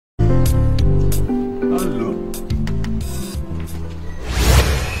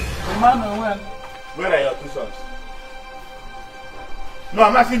Where are your two sons? No,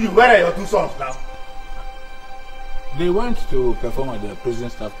 I'm asking you, where are your two sons now? They went to perform at the Prison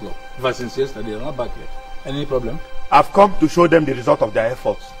Staff Club. Ever since yesterday, they're not back yet. Any problem? I've come to show them the result of their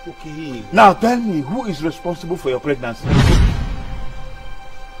efforts. Okay. Now tell me, who is responsible for your pregnancy?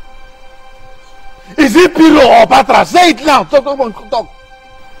 Is it Piro or Patra? Say it now. Talk. I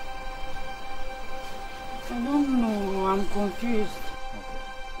don't know. I'm confused.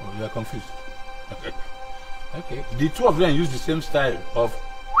 Oh, you are confused. Okay. The two of them use the same style of...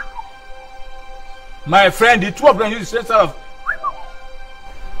 My friend, the two of them use the same style of...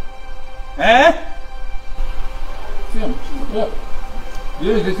 Eh? Yeah.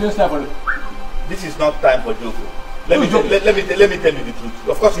 Use the same style of... This is not time for joke. Let me tell you the truth.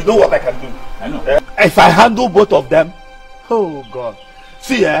 Of course, you know what I can do. I know. If I handle both of them, oh God.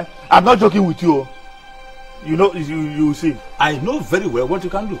 See, I'm not joking with you. You know, you see. I know very well what you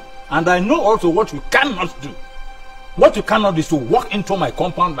can do. And I know also what you cannot do. What you cannot do is to walk into my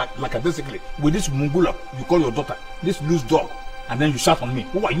compound like basically with this mungula you call your daughter, this loose dog, and then you shout on me.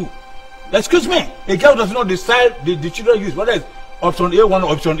 Who are you? Excuse me. A girl doesn't know the style the children use. Whether it's option A1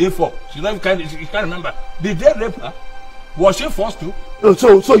 or option A4. She can't remember. Did they rape her? Was she forced to? Oh,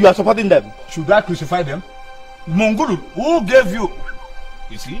 so you are supporting them? Should I crucify them? Mongulu, who gave you?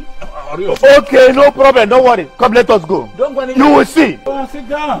 You see? Okay, no problem. Don't worry. Come, let us go. Don't go anywhere. You will see. Go and sit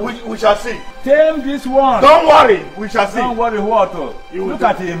down. We shall see. Tame this one. Don't worry. We shall see. Don't worry what? Look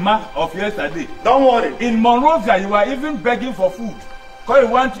at the man of yesterday. Don't worry. In Monrovia, you were even begging for food.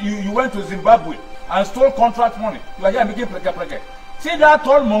 Because you went to Zimbabwe and stole contract money. You are here making pleke. See that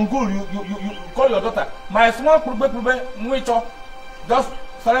tall Mongol you call your daughter. My small prube, just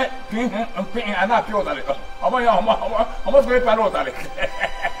started ping and not pure. I'm not very proud of it.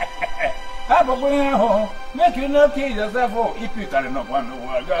 Make you not kill yourself or if you tell no one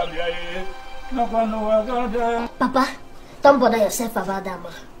no. Papa, don't bother yourself about that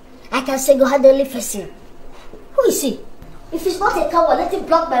man. I can single-handedly face him. Who is he? If he's not a coward, let him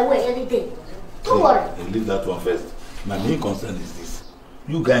block my way any day. Don't worry. Leave that one first. My main concern is this.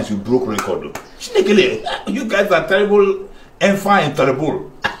 You guys, you broke record. You guys are terrible and fine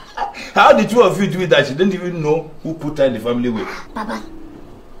terrible. How did two of you do it that she didn't even know who put her in the family way? Papa,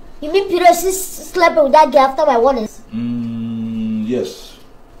 you mean Peter slept with that girl after my warnings? Yes.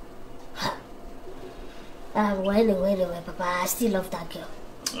 Well, anyway, Papa, I still love that girl.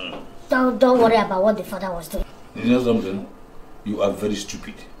 Don't worry about what the father was doing. You know something? You are very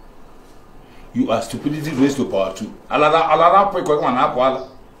stupid. You are stupidity raised to power too.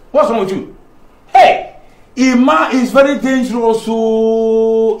 What's wrong with you? Hey! Ima is very dangerous.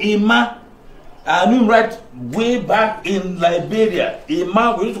 So Ima, I knew him right way back in Liberia.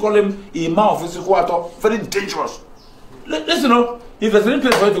 Ima, we used to call him Ima of Isikuato. Very dangerous. Listen up. If there's any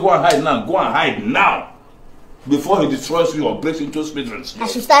place for you to go and hide now. Before he destroys you or breaks into smithereens. I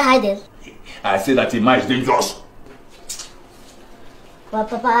should start hiding. I say that Ima is dangerous. Well,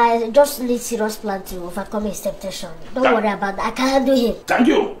 Papa, I just need serious plan to overcome his temptation. Don't worry about that. I can handle him. Thank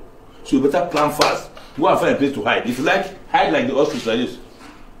you. So you better plan fast. Go and find a place to hide. If you like, hide like the ostrich like this.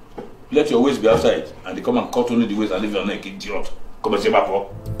 Let your waist be outside and they come and cut only the waist and leave your neck idiot. Come and say back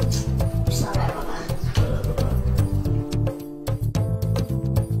up. Sorry, Papa.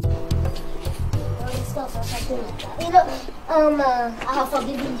 You know, I have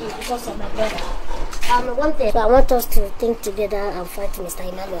forgiven you because of my brother. One thing, I want us to think together and fight Mr.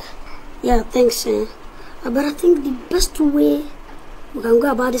 Emmanuel. Yeah, thanks, but I think the best way we can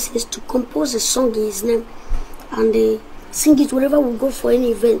go about this is to compose a song in his name and sing it wherever we go for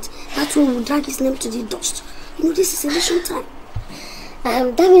any event. That way we'll drag his name to the dust. You know, this is election time.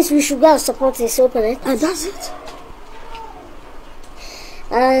 That means we should go and support his opponent. That's it.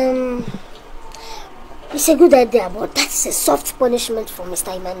 It's a good idea, but that's a soft punishment for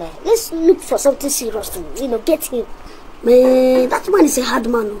Mr. Emmanuel. Let's look for something serious to, get him. Man, that man is a hard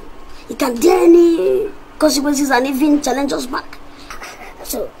man. He can dare any consequences and even challenge us back.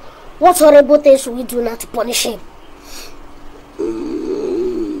 So, what horrible things should we do now to punish him?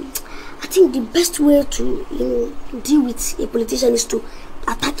 I think the best way to, deal with a politician is to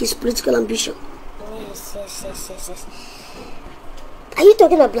attack his political ambition. Yes. Are you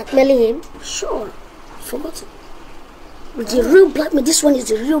talking about blackmailing him? Sure. Forgotten. The real blackmail. This one is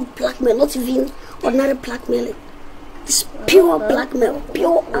the real blackmail, not even ordinary blackmailing. It's pure blackmail,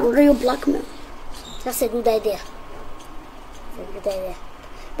 pure and real blackmail. That's a good idea.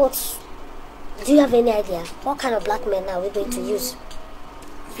 But do you have any idea what kind of blackmail now we're going to use?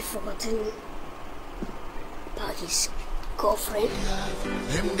 Have you forgotten about his girlfriend?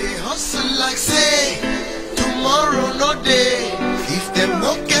 Them they hustle like say tomorrow no day. If them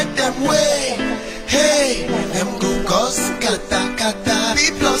no get them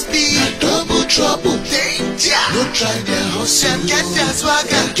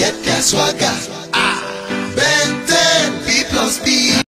get their swagger. Ah, Ben 10, B plus B.